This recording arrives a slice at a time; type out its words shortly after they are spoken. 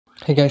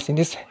Hey guys, in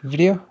this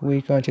video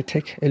we're going to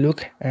take a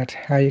look at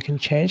how you can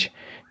change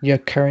your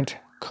current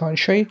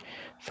country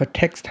for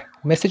text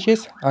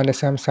messages on the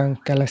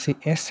Samsung Galaxy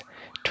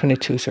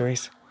S22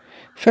 series.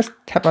 First,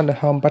 tap on the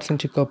home button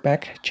to go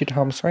back to the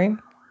home screen.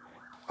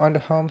 On the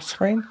home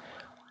screen,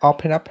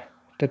 open up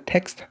the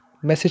text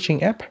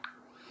messaging app,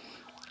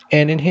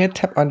 and in here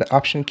tap on the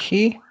option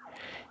key,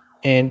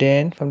 and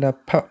then from the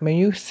pop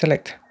menu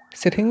select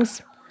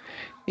settings.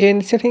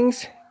 In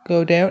settings,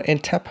 go down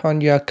and tap on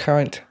your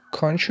current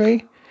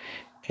country,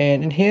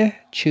 and in here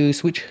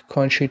choose which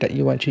country that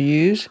you want to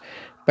use.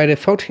 By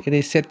default it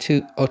is set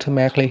to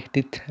automatically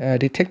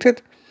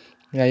detected.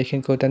 Now you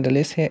can go down the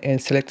list here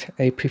and select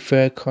a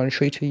preferred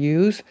country to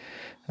use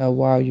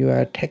while you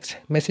are text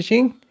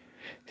messaging.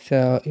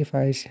 So if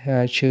I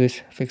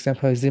choose, for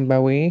example,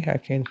 Zimbabwe, I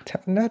can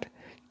tap on that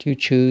to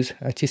choose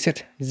to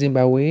set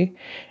Zimbabwe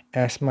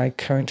as my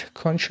current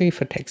country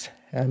for text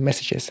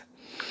messages.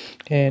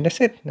 And that's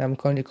it. Now I'm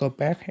going to go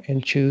back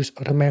and choose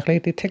automatically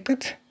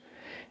detected.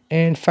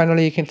 And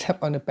finally, you can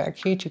tap on the back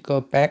key to go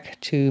back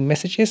to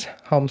messages,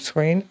 home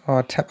screen,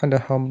 or tap on the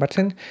home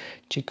button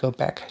to go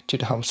back to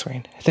the home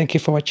screen. Thank you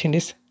for watching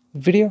this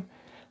video.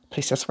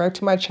 Please subscribe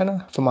to my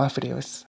channel for more videos.